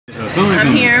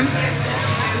I'm here.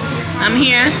 I'm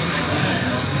here.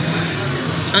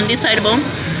 Undecidable.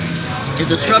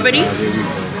 It's a strawberry,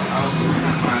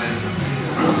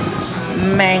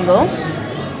 mango.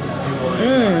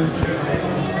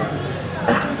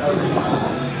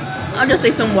 I'll just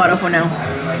say some water for now.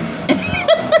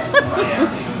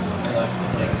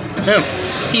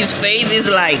 His face is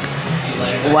like,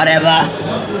 whatever.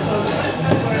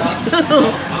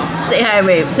 Say hi,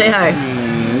 babe. Say hi.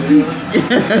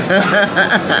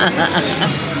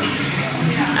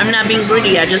 I'm not being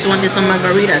greedy. I just wanted some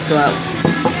margaritas, so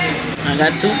I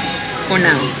got 2 for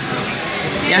now.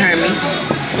 Y'all heard me?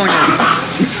 For now.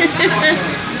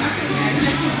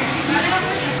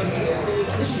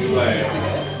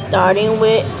 Starting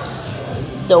with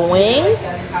the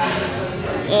wings.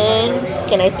 And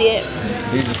can I see it?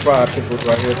 These are fried pickles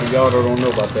right here, for y'all that don't know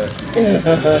about that.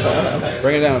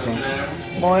 Bring it down some.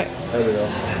 More. There we go.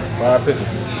 Fried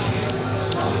pickles.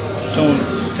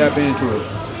 Tap into it.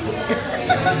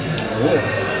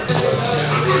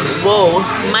 Whoa,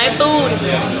 my food.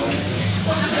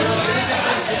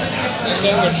 And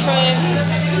then the shrimp.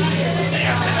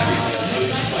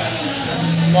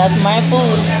 That's my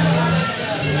food.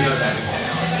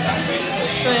 The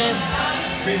shrimp.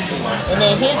 And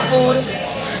then his food.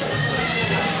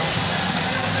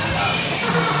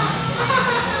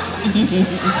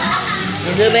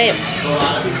 Good, babe.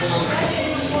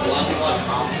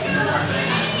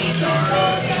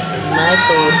 My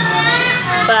food.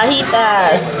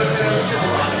 Fajitas.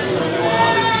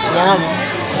 Yum.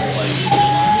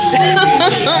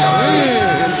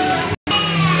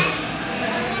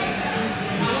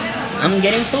 I'm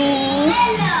getting full.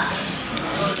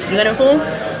 You getting full? A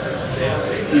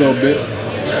little bit.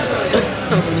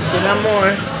 We still got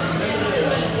more.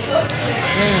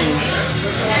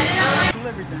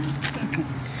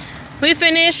 We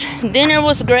finished. Dinner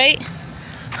was great.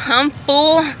 I'm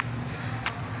full.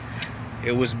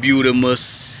 It was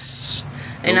beautimous.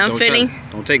 And I'm feeling...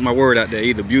 Don't take my word out there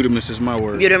either. Beautimous is my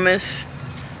word. Beautimous.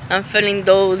 I'm feeling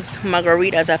those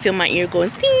margaritas. I feel my ear going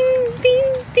ding,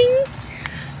 ding, ding.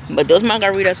 But those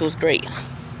margaritas was great.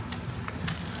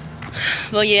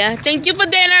 But yeah, thank you for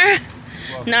dinner.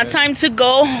 Now time to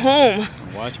go home.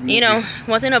 Watch movies. You know,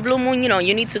 once in a blue moon, you know,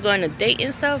 you need to go on a date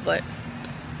and stuff, but...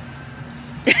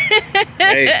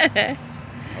 Hey,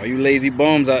 all you lazy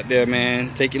bums out there, man.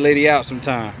 Take your lady out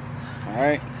sometime.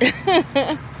 Alright?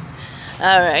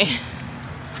 Alright.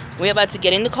 We're about to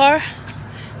get in the car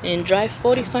and drive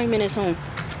 45 minutes home.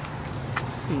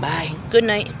 Bye. Good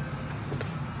night.